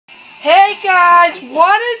Hey guys,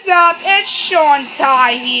 what is up? It's Sean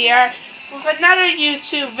Ty here with another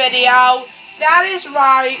YouTube video. That is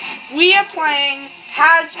right, we are playing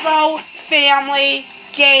Hasbro Family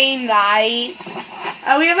Game Night.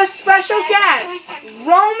 And we have a special guest,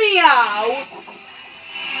 Romeo.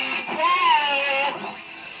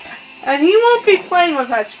 And he won't be playing with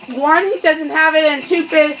us. One, he doesn't have it, and two,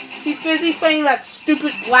 he's busy playing that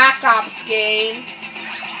stupid Black Ops game.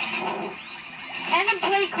 And I'm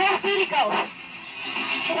playing Call of Duty Ghost.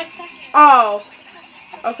 Oh,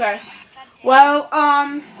 okay. Well,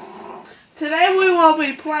 today we will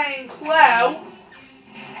be playing Clue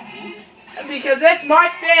because it's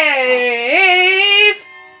my favorite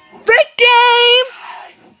game.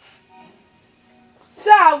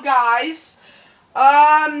 So, guys,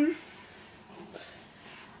 and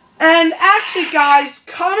actually, guys,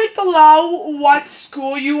 comment below what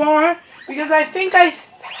school you are because I think I've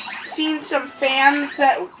seen some fans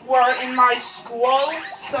that were in my school,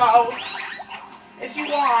 so if you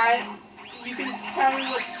want, you can tell me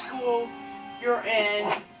what school you're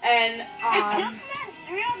in, and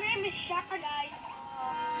real name is Sean, guys.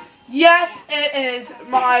 Yes, it is.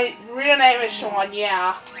 My real name is Sean,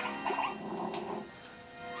 yeah.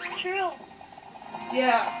 True.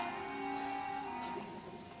 Yeah.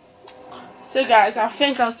 So guys, I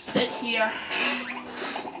think I'll sit here.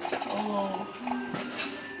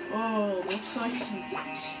 Oh, looks like some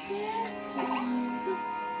kittens.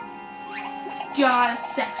 Got a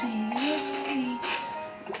sexy little seat.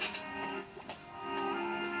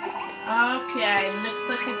 Okay, looks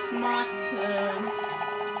like it's my turn.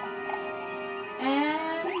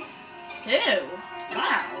 And 2.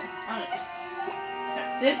 Wow,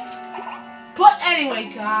 unexpected. But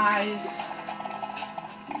anyway, guys.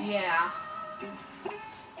 Yeah.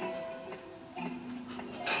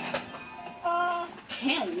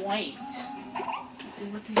 Can't wait to see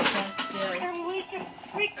what these guys do. Can't wait to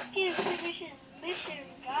freaking finish his mission,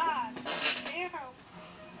 God. Damn.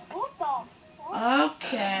 What the fuck?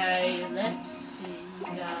 Okay, let's see,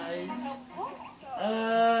 guys.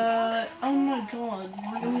 Oh my god,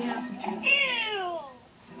 why do we have to do this? Ew!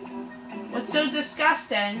 What's so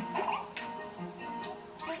disgusting?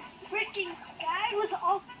 The freaking guy was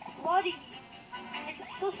all bloody. It's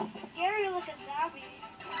so scary like a zombie.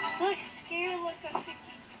 It looks scary like a freaking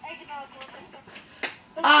eggnog looking.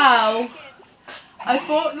 Oh. I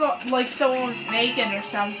thought like someone was naked or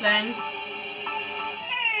something. Ew! Oh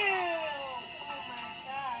my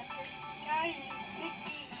god. This guy is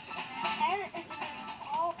freaking head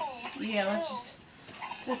is Yeah, let's just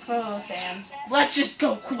go follow the fans. Let's just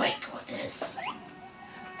go quick with this.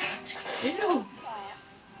 Ew.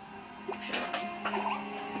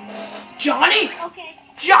 Johnny? Okay.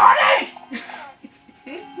 Johnny!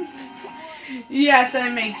 Yes, I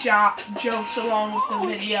make jokes along with the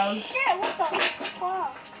videos. Shit, what the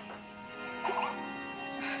fuck?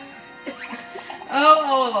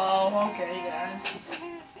 Oh, okay, guys.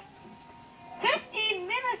 15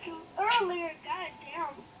 minutes earlier,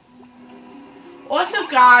 goddamn. Also,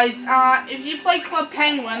 guys, if you play Club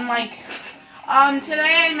Penguin, like,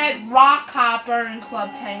 today I met Rockhopper in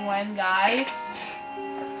Club Penguin, guys.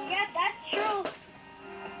 Yeah, that's true.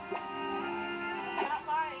 Not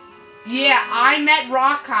lying. Yeah, I met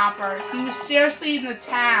Rockhopper. He was seriously in the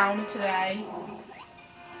town today.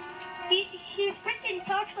 He freaking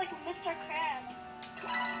talks like Mr. Krabs.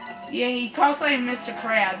 Yeah, he talked like Mr.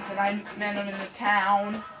 Krabs, and I met him in the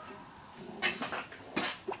town.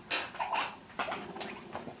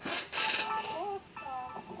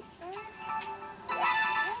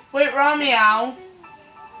 Wait, Romeo. Yeah?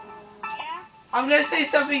 I'm gonna say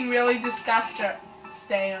something really disgusting,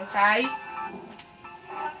 okay?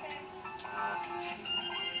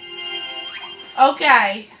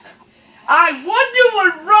 Okay. I wonder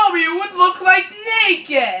what Romeo would look like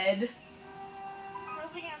naked.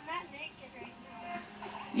 Really, I'm not naked right now.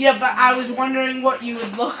 Yeah, but I was wondering what you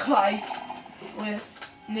would look like with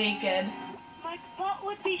naked. My butt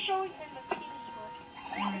would be showing and my penis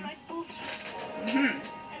would. And my boobs Mm-hmm.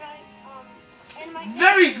 and my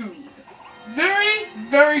Very good. Very,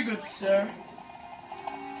 very good, sir.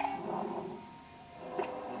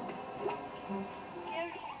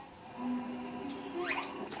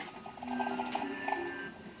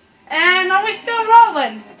 And are we still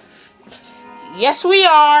rolling? Yes, we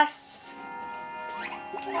are.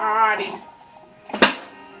 Alrighty.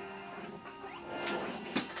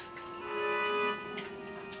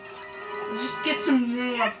 Let's just get some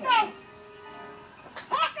rumor points.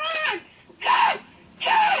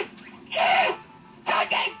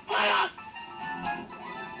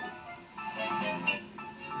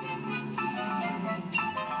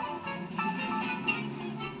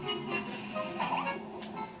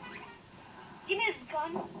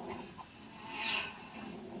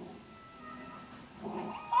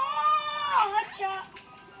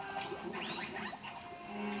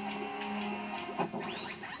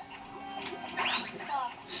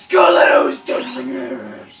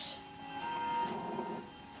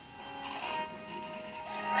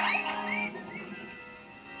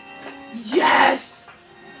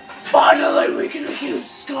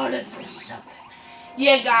 started for something.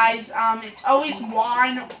 Yeah, guys, it's always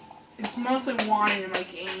wine. It's mostly wine in my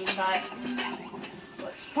game, but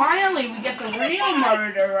finally we get the real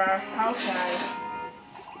murderer. Okay.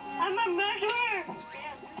 I'm a murderer! Damn,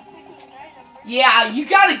 this freaking guy's a murderer. Yeah, you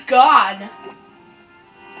got a gun.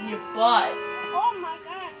 In your butt. Oh my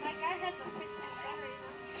god, my guy has a freaking gun right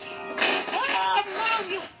now. Oh no,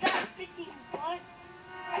 you fat freaking butt!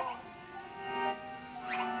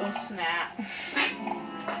 Oh, snap.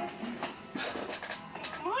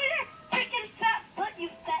 Move your freaking fat butt, you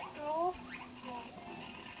fat girl!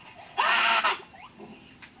 Ah!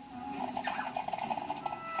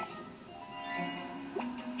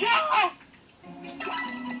 Go!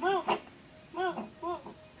 Move! Move! Move!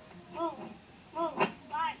 Move! Move!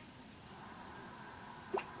 Bye!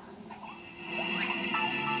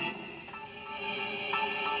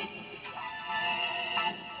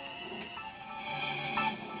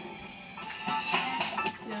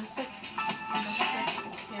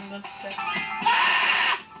 Candlestick.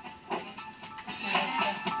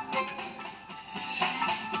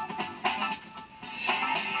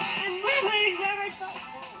 I'm moving where I thought.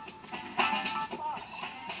 Fuck.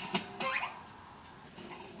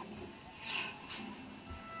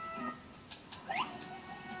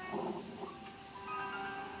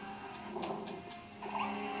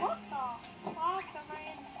 What the fuck am I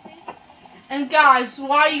in space? And guys,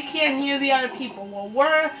 why you can't hear the other people? Well,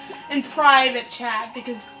 we're in private chat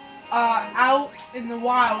because out in the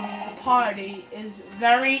wild, the party is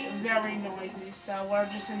very, very noisy. So we're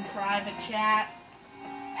just in private chat.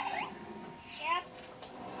 Yep.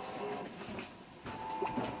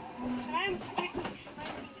 I'm freaking smoking.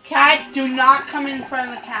 Cat, do not come in front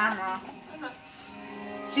of the camera.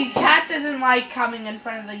 See, Cat doesn't like coming in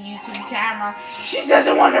front of the YouTube camera. She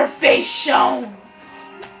doesn't want her face shown.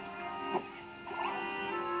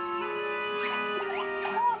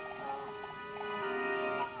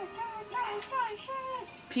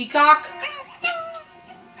 Peacock,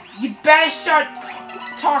 you better start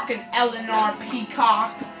talking, Eleanor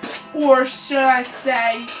Peacock. Or should I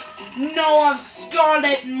say, Noah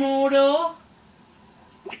Scarlet Model?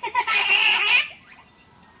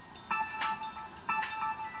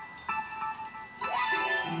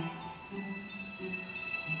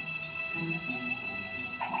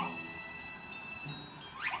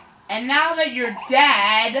 And now that you're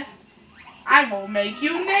dead, I will make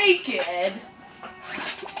you naked.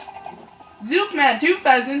 Zookman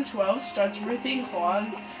 2012 starts ripping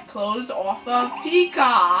clothes off of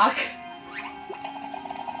Peacock.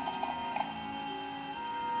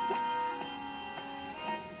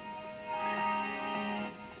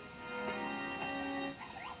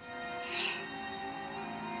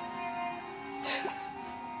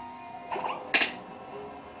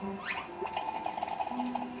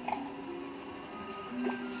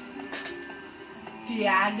 The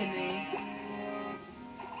agony.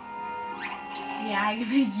 The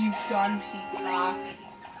agony you've done, Peacock.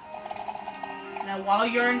 Now while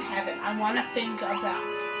you're in heaven, I want you to think about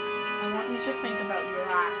your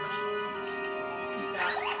actions,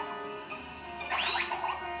 Peacock.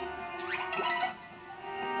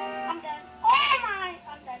 I'm dead. Oh my!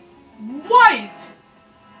 I'm dead. White!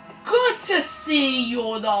 Good to see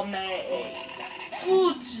you, the maid.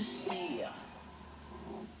 Good to see you.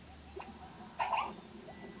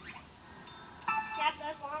 Yep,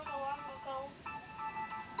 that's long ago.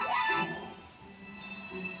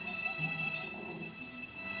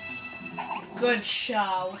 Good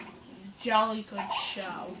show. Jolly good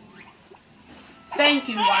show. Thank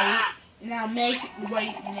you, White. Now make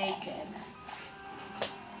White naked.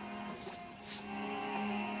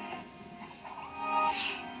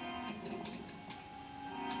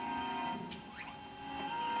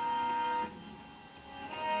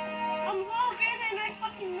 I'm walking and I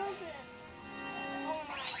fucking know this. Oh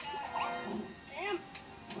my god. Damn.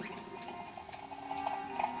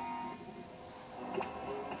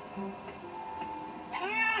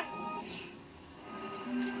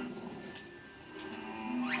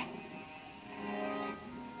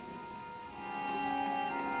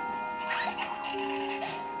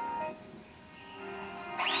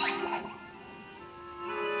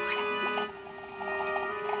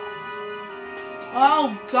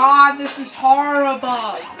 Oh God, this is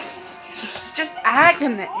horrible. It's just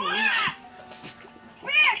agony. I'm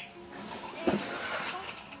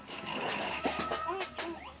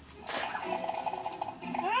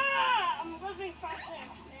living from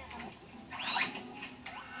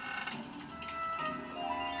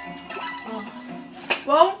this.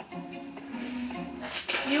 Well,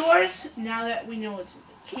 viewers, now that we know it's a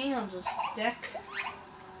candlestick,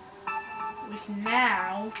 we can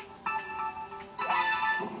now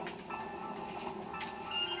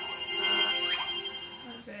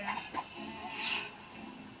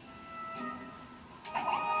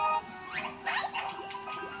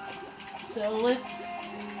So let's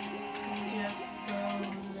just go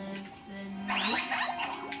live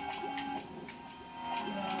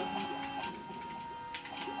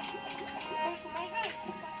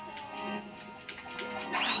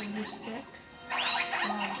in the stick.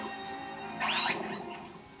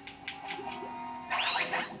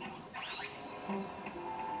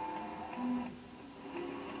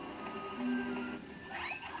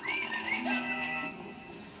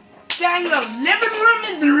 Dang, the living room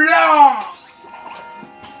is long!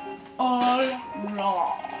 All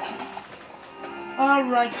wrong.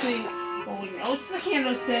 Alrighty. Well, we know it's the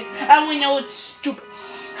candlestick, and we know it's stupid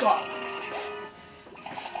Scarlet.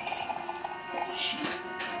 Oh, shit.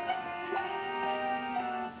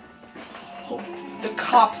 Hope the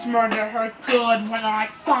cops murder her good when I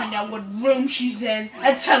find out what room she's in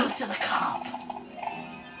and tell it to the cop.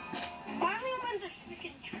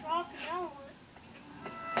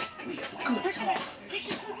 Good talkers.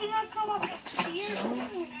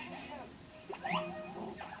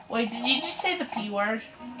 Wait, did you just say the P word?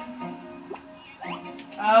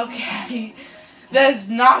 Okay. That's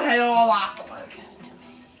not at all awkward.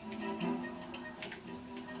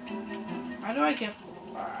 How do I get...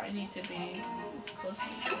 I need to be close to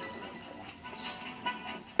the...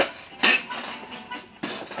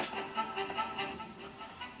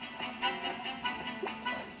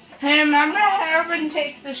 Hey, remember Herbin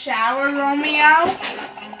takes a shower, Romeo?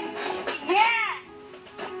 Yeah!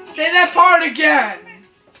 Say that part again!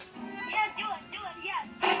 Yeah, do it, yeah.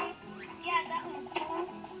 Yeah, that was cool.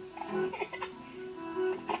 That's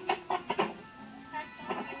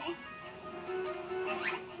so funny.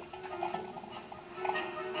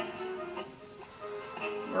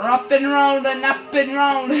 We're up and rolling, up and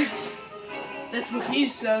rolling. That's what he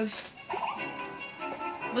says.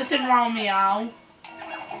 Listen, Romeo.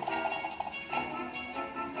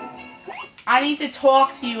 I need to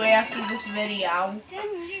talk to you after this video.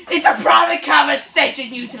 It's a private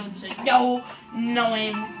conversation, YouTube, so no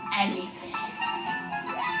knowing anything.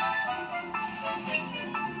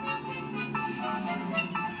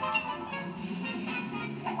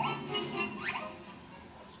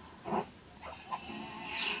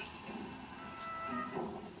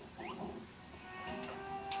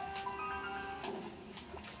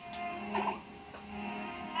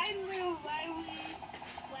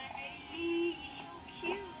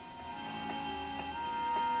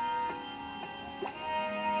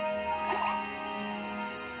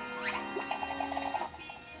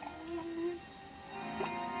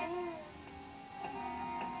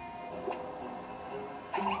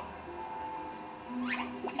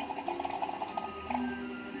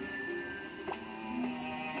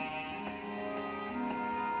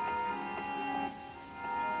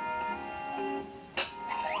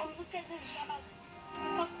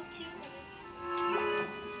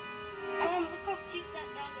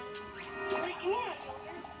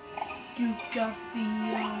 You got the,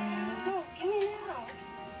 No, give me now.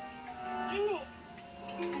 Give me.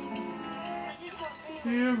 I just want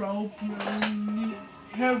hero brony,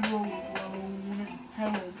 hero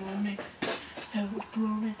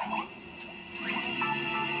brony.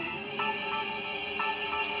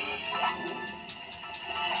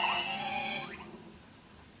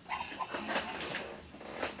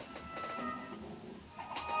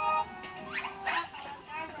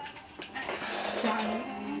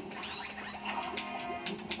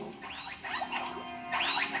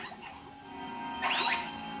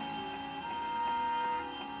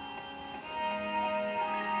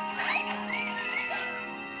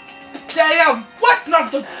 Damn, what's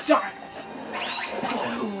not the time?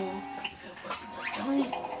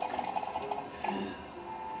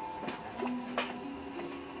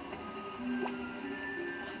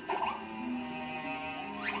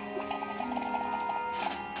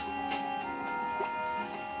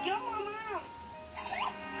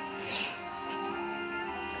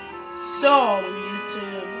 So,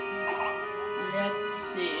 YouTube, let's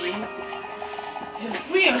see. If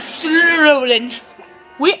we are loading,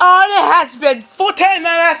 we already has been 14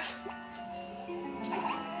 minutes.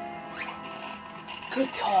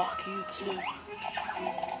 Good talk, YouTube.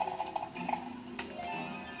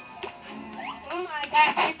 Oh my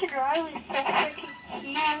god, freaking Riley's so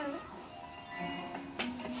freaking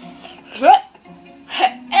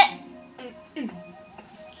cute.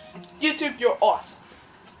 YouTube, you're awesome.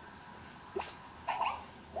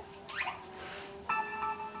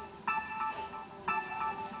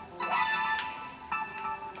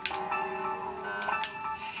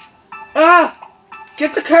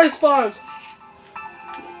 Get the case files.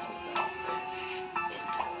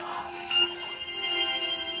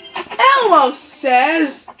 Elmo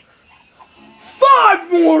says 5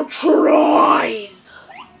 more tries.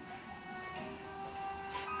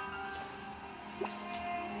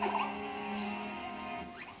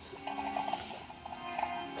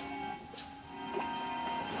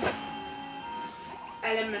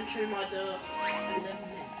 Elementary mother. Elementary.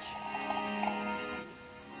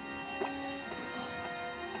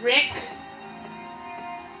 Rick.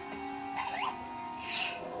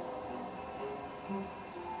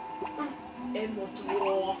 Emma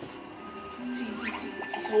Dwarf.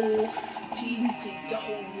 Teeny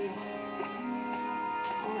hole.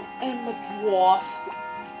 Emma Dwarf.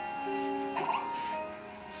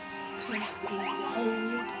 Teeny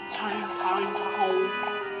hole. Tiny hole.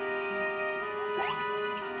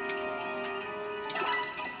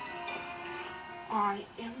 I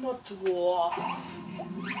am a dwarf.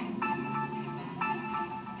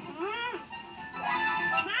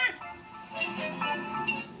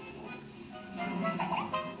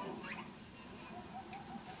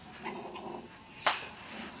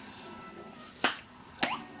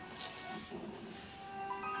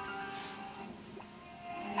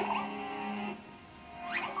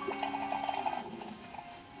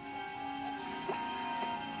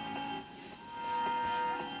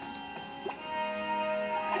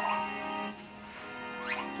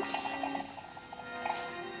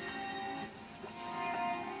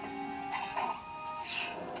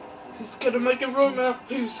 He's gonna make a rumor.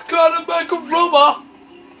 He's gonna make a rumor.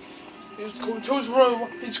 He's going to his room.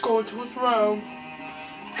 He's going to his room.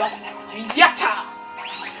 The theater.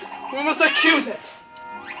 We must accuse it.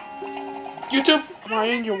 YouTube, am I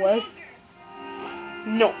in your way?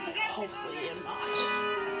 No, hopefully I'm not.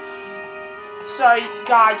 Sorry,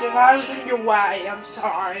 guys, if I was in your way, I'm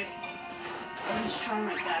sorry. I'm just trying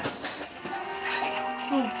my best.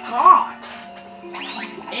 Oh God.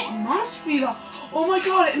 It must be the... Oh my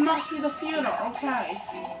God, it must be the theater. Okay.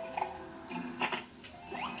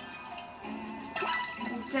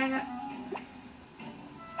 Oh, dang it.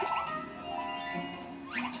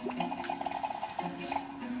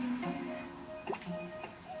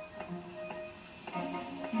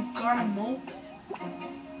 You gotta move it.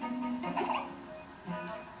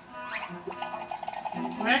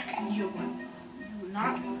 Rick, you're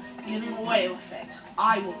not getting away with it.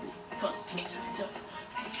 I will be the first detective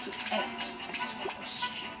to answer this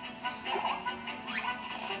question.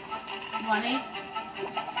 Money?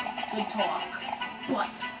 Good talk. But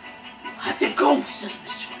you have to go, says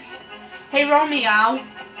Mr. Hey, Romeo.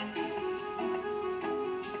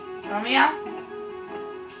 Romeo?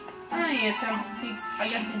 Oh, yeah, I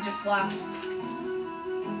guess he just left.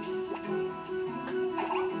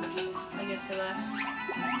 I guess he left.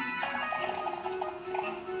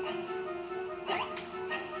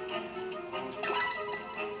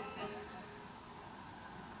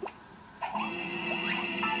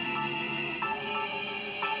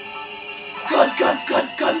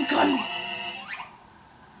 Gun.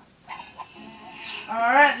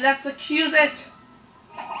 Alright, let's accuse it.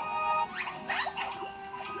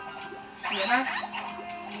 Theater.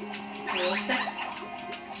 Realistic.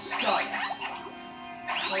 Start.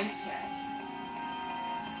 Okay.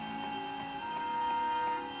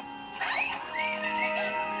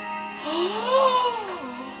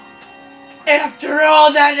 After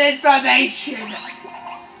all that information,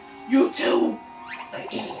 you two are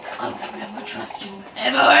idiots. I will never trust you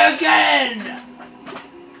ever again.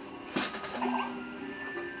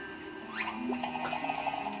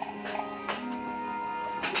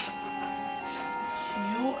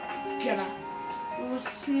 You will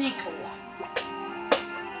sneak away.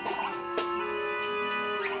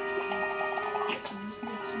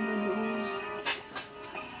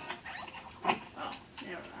 Oh,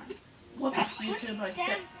 never mind. Whoops, YouTube, I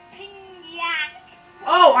said.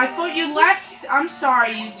 Oh, I thought you left. I'm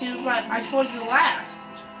sorry, YouTube, but I thought you left.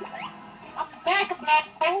 I'm back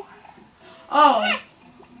now. Oh.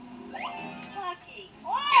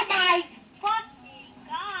 Oh my fucking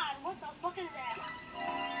God! What the fuck is that?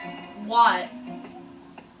 What?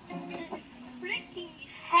 This freaking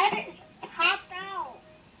head is popped out.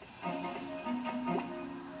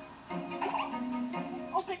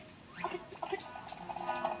 Open.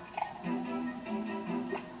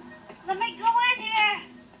 Let me go in here.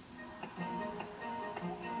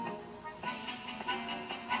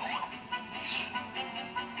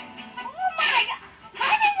 Oh my God!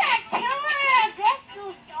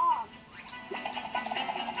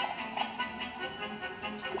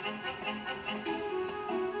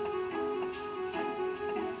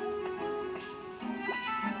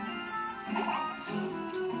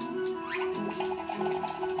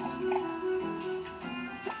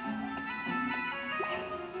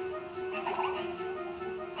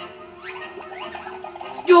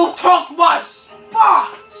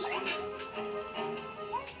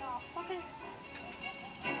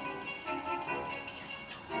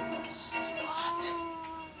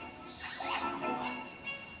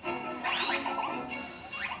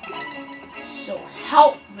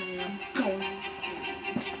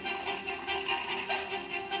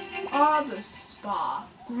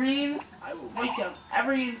 screen, I will write down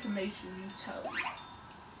every information you tell me.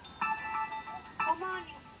 Come on,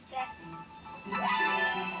 you bet.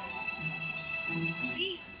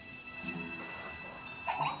 Me.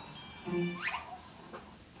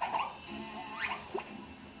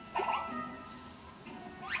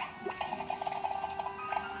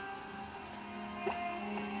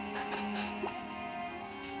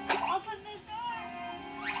 Open the door.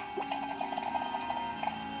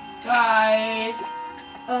 Guys,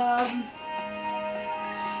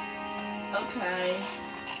 okay.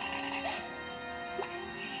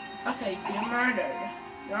 Okay, you're murdered.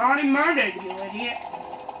 You're already murdered, you idiot.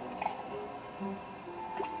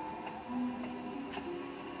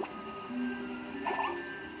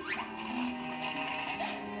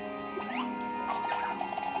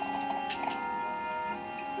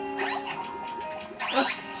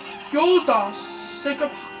 Let's go the sick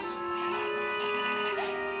of.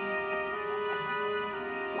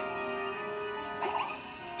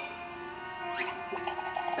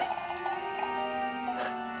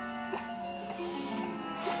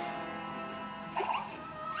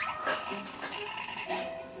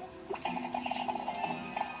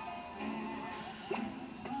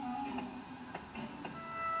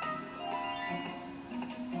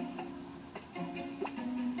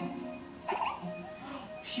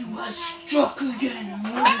 You are struck again,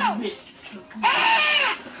 Mr. Turkey.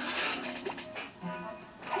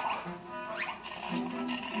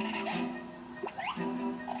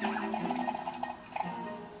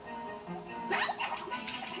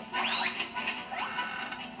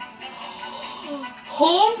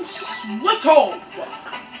 Home sweet home.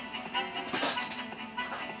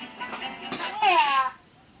 Yeah.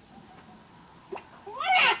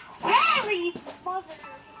 What a holy mother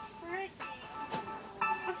freaking.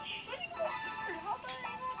 I'm shooting the bird. How did I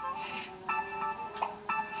not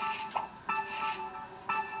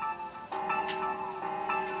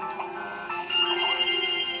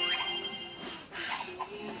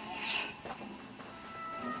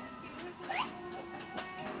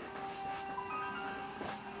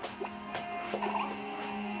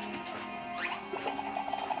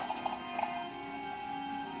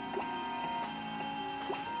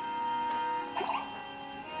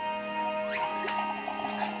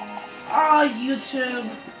Ah, YouTube.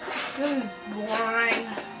 This is boring.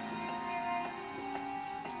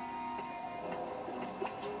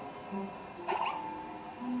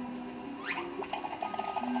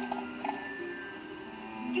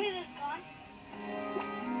 give me this gun?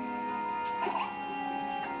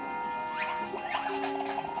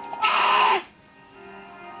 Ah!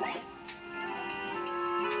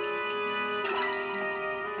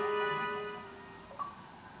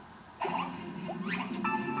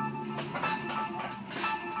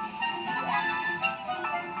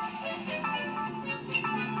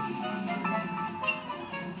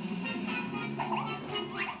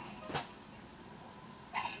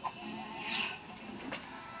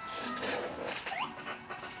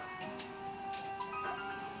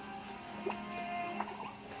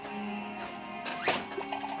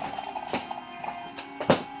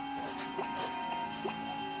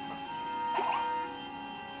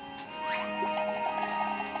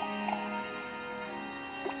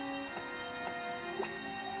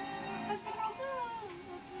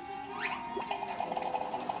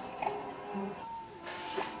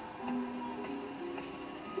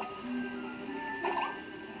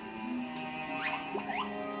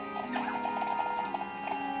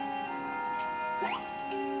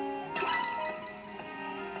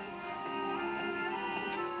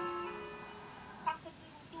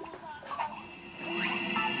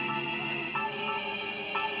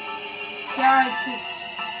 Guys, just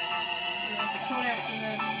control after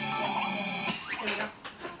this. There we go.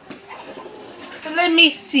 But let me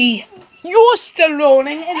see. You're still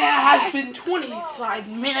rolling, and it has been 25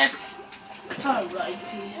 minutes.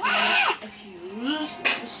 Alrighty, let's accuse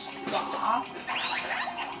the star.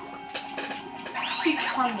 The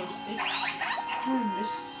candlestick for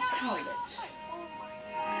Miss Scarlet.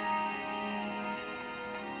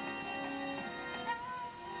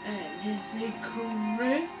 And is it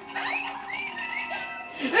correct?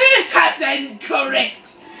 It has incorrect!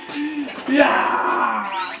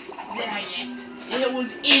 Yeah! Dang it. It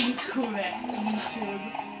was incorrect,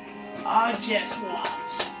 YouTube. I just want.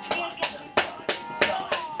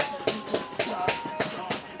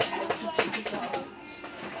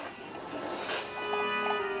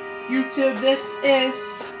 YouTube, this is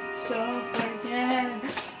so freaking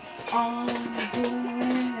on the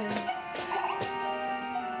way.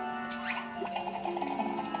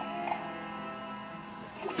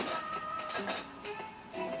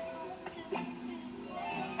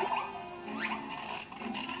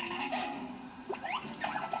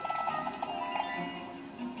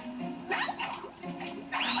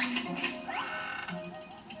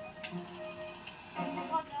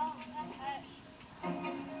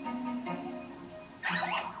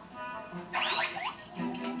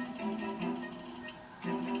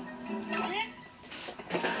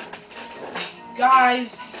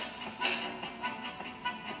 guys.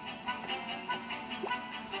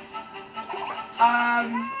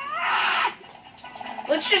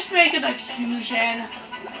 Let's just make an accusation.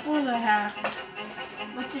 What the heck?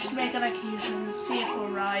 Let's just make an accusation. See if we're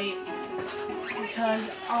right. Because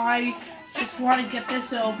I just want to get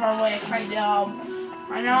this over with.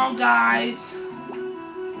 I know, guys.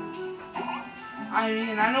 I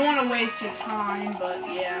mean, I don't want to waste your time, but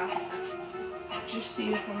yeah. Just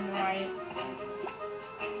see if I'm right.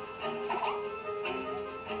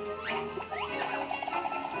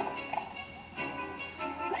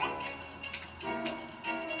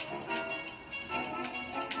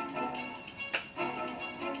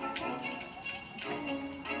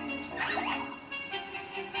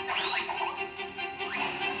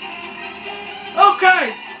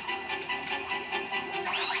 Okay!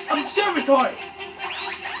 Observatory!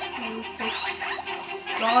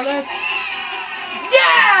 Scarlet.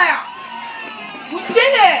 Yeah! We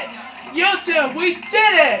did it! YouTube, we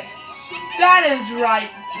did it! That is right,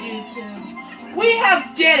 YouTube. We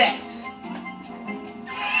have did it!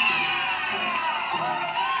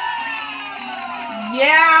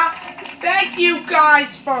 Yeah, thank you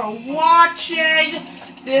guys for watching.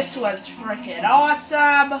 This was freaking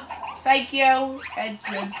awesome. Thank you, and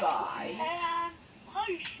goodbye. And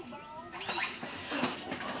hush, bro.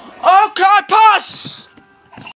 Okay, pause!